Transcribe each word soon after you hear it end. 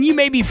you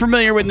may be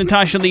familiar with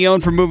Natasha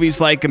Lyonne from movies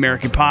like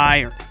American Pie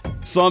or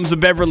Slums of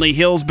Beverly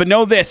Hills, but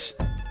know this.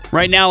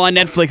 Right now on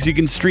Netflix, you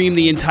can stream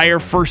the entire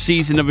first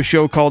season of a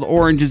show called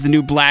Orange is the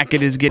New Black.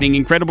 It is getting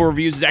incredible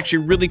reviews. It's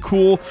actually really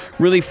cool,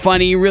 really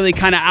funny, really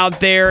kind of out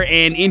there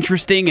and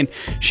interesting. And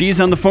she's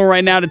on the phone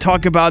right now to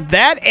talk about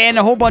that and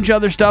a whole bunch of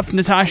other stuff.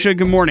 Natasha,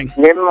 good morning.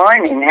 Good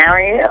morning. How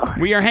are you?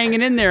 We are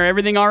hanging in there.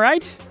 Everything all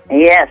right?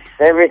 Yes,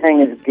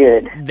 everything is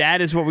good. That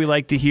is what we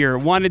like to hear.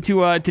 Wanted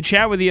to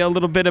chat with you a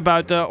little bit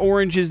about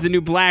Orange is the New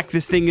Black.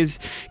 This thing is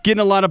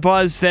getting a lot of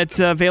buzz. That's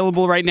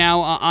available right now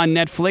on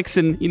Netflix.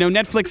 And, you know,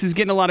 Netflix is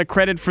getting a lot of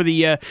credit for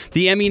the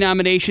Emmy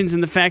nominations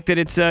and the fact that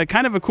it's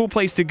kind of a cool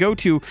place to go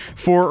to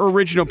for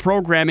original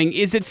programming.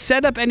 Is it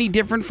set up any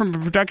different from a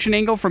production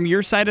angle from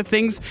your side of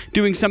things,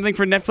 doing something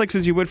for Netflix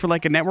as you would for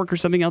like a network or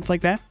something else like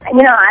that?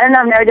 You know, I don't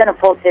know. I've never done a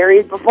full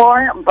series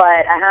before,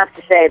 but I have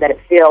to say that it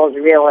feels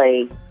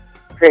really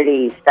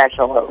pretty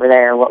special over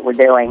there, what we're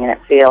doing, and it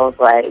feels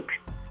like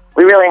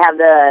we really have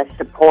the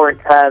support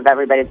of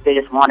everybody. They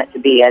just want it to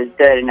be as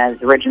good and as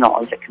original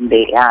as it can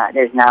be.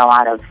 There's not a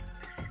lot of,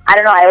 I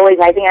don't know,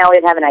 I think I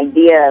always have an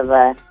idea of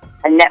a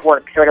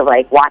network sort of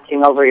like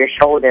watching over your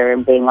shoulder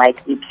and being like,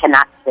 you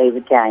cannot say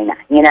vagina,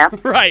 you know?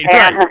 Right.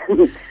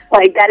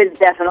 Like, that is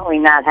definitely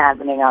not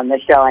happening on the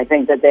show. I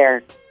think that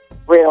they're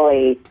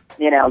really,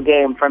 you know,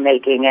 game for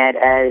making it,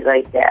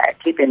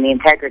 keeping the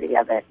integrity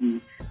of it.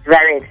 And it's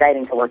very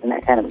exciting to work in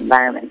that kind of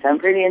environment, so I'm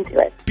pretty into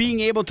it. Being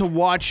able to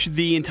watch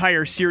the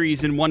entire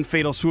series in one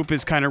fell swoop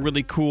is kind of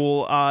really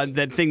cool.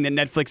 That thing that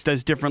Netflix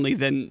does differently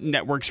than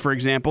networks, for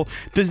example.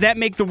 Does that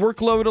make the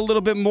workload a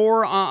little bit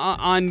more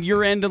on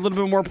your end, a little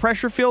bit more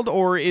pressure-filled,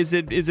 or is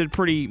it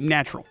pretty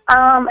natural?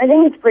 I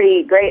think it's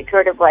pretty great,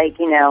 sort of like,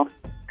 you know,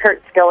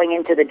 Kurt's going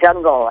into the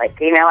jungle. Like,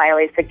 you know, I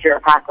always picture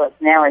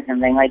Apocalypse Now or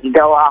something. Like, you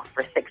go off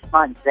for 6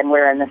 months, and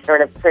we're in this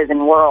sort of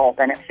prison world,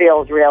 and it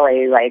feels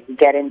really like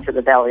get into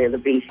the belly of the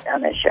beast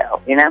on this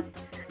show, you know?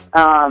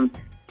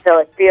 So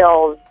it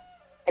feels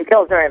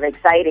sort of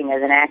exciting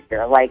as an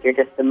actor, like you're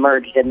just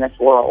immersed in this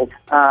world.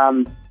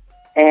 I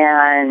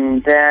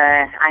don't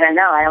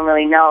know. I don't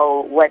really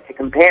know what to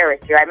compare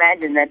it to. I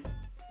imagine that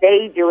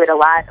they do it a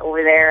lot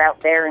out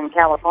there in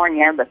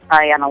California, but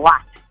probably on a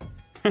lot.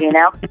 You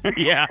know?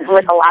 Yeah.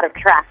 With a lot of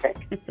traffic.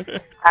 So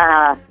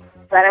I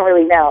don't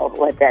really know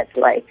what that's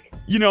like.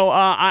 You know,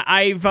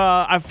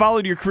 I've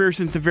followed your career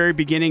since the very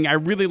beginning. I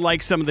really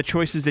like some of the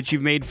choices that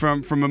you've made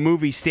from a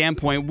movie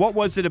standpoint. What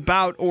was it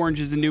about Orange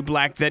is the New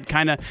Black that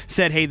kind of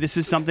said, hey, this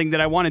is something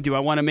that I want to do. I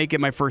want to make it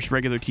my first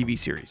regular TV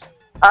series?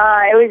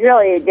 It was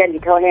really Jenny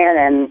Cohan,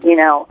 and, you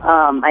know,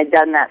 I'd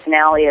done that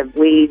finale of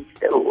Weeds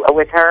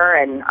with her,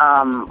 and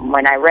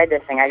when I read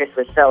this thing, I just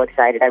was so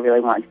excited. I really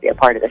wanted to be a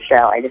part of the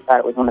show. I just thought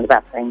it was one of the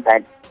best things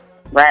I'd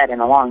read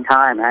in a long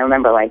time. And I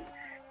remember, like,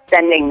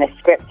 sending the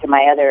script to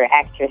my other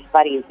actress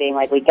buddies, being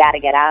like, we got to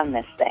get on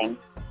this thing.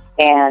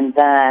 And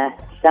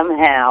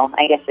somehow,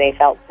 I guess they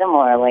felt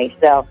similarly.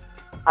 So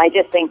I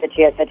just think that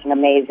she has such an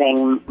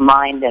amazing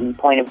mind and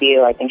point of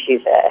view. I think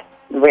she's a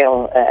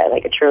real,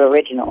 like a true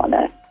original and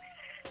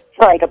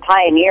like a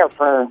pioneer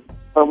for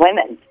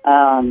women.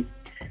 I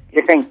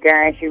think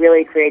she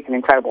really creates an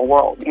incredible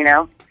world, you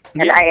know?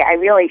 And Yeah. I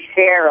really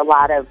share a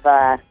lot of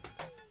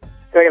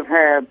sort of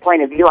her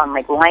point of view on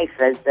like life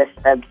as this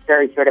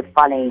absurd, sort of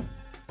funny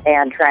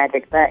and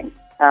tragic thing.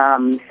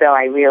 So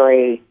I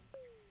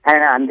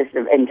don't know, I'm just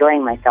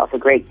enjoying myself a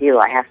great deal,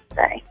 I have to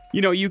say. You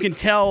know, you can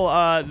tell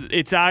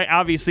it's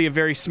obviously a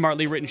very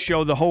smartly written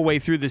show the whole way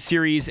through the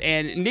series,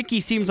 and Nikki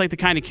seems like the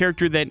kind of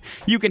character that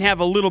you can have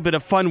a little bit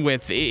of fun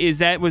with. Was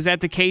that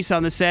the case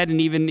on the set, and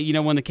even, you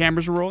know, when the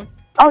cameras were rolling?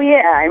 Oh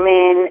yeah, I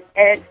mean,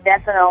 it's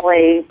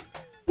definitely,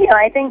 you know,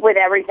 I think with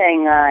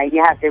everything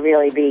you have to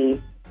really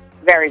be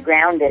very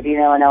grounded, you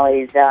know, and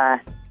always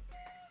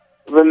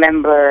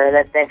remember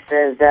that this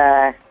is,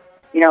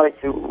 you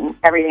know,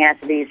 everything has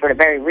to be sort of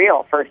very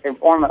real first and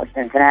foremost,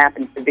 and if it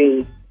happens to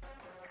be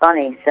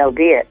funny, so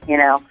be it, you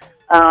know.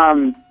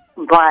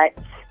 But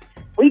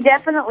we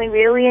definitely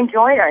really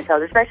enjoyed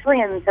ourselves, especially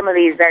in some of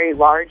these very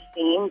large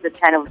scenes. It's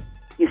kind of,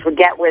 you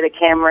forget where the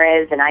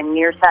camera is, and I'm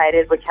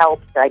nearsighted, which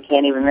helps, so I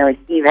can't even really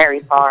see very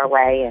far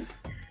away.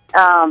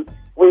 And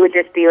we would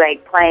just be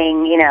like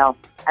playing, you know,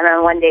 I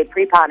remember one day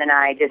Prepon and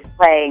I just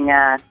playing,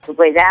 who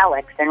plays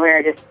Alex, and we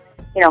were just,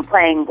 you know,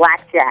 playing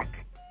blackjack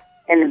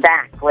in the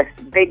back with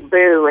Big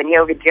Boo and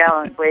Yoga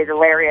Jones, plays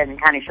Ilaria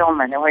and Connie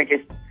Schulman, and we're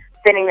just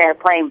sitting there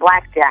playing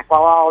blackjack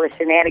while all the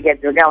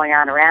shenanigans are going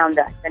on around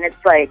us. And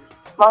it's like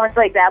moments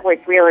like that where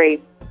it's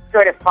really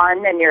sort of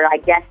fun, and you're, I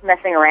guess,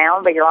 messing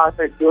around, but you're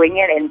also doing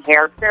it in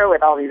character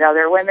with all these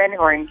other women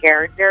who are in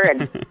character,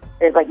 and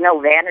there's like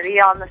no vanity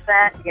on the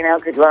set, you know,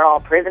 because we're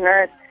all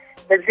prisoners.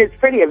 It's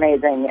pretty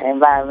amazing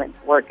environment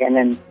to work in,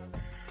 and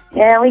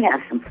yeah, we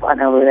have some fun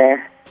over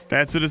there.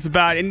 That's what it's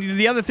about. And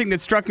the other thing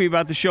that struck me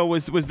about the show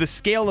was the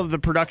scale of the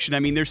production. I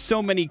mean, there's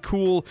so many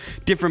cool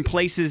different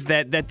places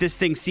that this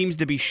thing seems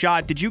to be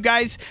shot. Did you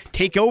guys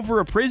take over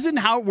a prison?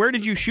 Where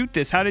did you shoot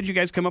this? How did you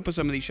guys come up with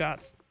some of these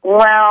shots?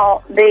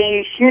 Well,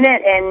 they shoot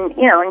it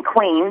in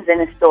Queens, in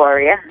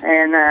Astoria,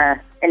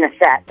 and in a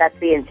set. That's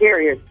the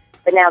interiors.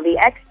 But now the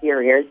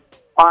exteriors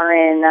are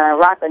in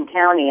Rockland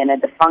County in a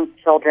defunct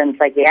children's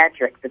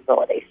psychiatric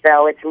facility.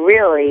 So it's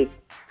really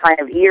kind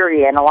of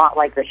eerie and a lot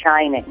like The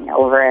Shining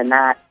over in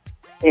that,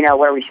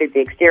 where we shoot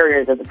the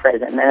exteriors of the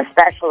prison, and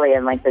especially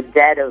in like the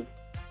dead of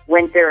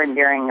winter and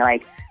during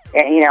like,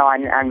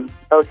 on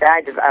both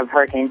sides of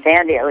Hurricane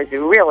Sandy. It was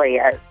really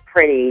a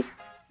pretty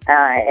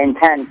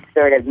intense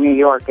sort of New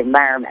York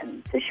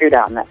environment to shoot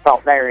on that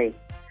felt very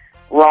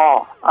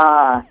raw.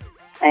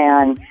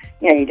 And,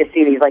 you just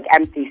see these like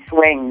empty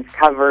swings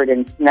covered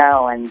in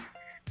snow and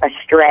a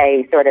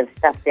stray sort of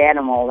stuffed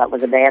animal that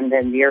was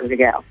abandoned years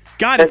ago.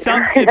 God, it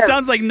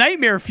sounds like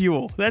nightmare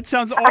fuel. That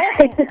sounds awful.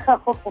 I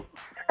know.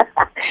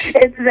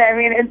 It's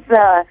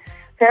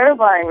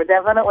terrifying, but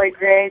definitely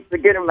creates a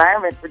good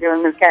environment for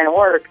doing this kind of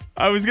work.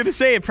 I was going to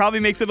say, it probably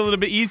makes it a little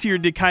bit easier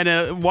to kind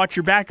of watch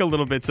your back a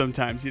little bit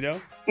sometimes,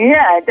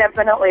 Yeah,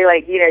 definitely,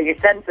 your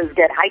senses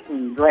get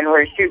heightened when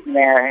we're shooting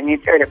there, and you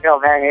sort of feel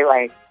very,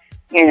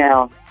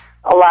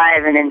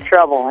 alive and in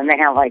trouble, and they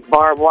have,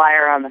 barbed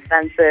wire on the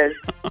fences,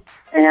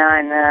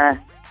 and,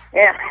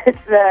 it's,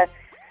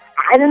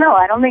 I don't know,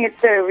 I don't think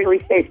it's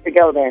really safe to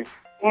go there.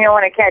 You don't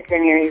want to catch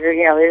any,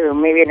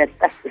 maybe an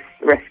asbestos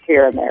risk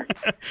here and there.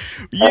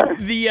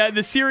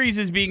 The series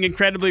is being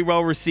incredibly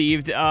well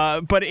received,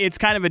 but it's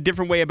kind of a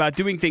different way about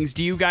doing things.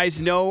 Do you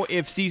guys know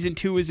if season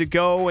 2 is a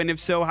go, and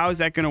if so, how is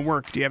that going to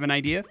work? Do you have an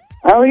idea?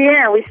 Oh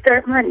yeah, we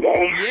start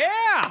Monday.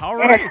 Yeah, all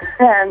right.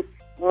 And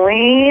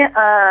we,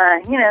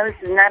 this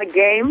is not a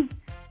game,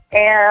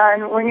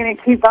 and we're going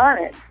to keep on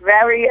it.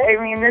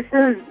 This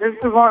is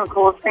one of the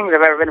coolest things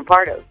I've ever been a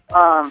part of.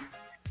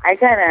 I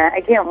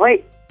can't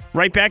wait.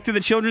 Right back to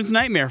the children's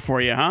nightmare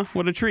for you, huh?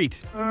 What a treat.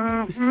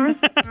 So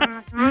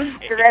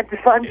that's a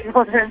fun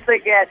children's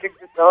psychiatric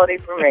facility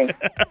for me.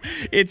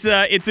 It's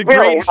a really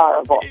great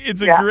horrible.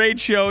 It's a great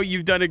show.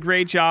 You've done a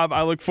great job.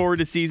 I look forward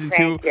to season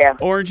 2. Thank you.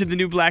 Orange and the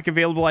New Black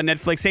available on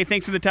Netflix. Hey,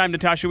 thanks for the time,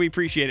 Natasha. We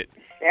appreciate it.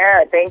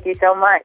 Sure. Thank you so much.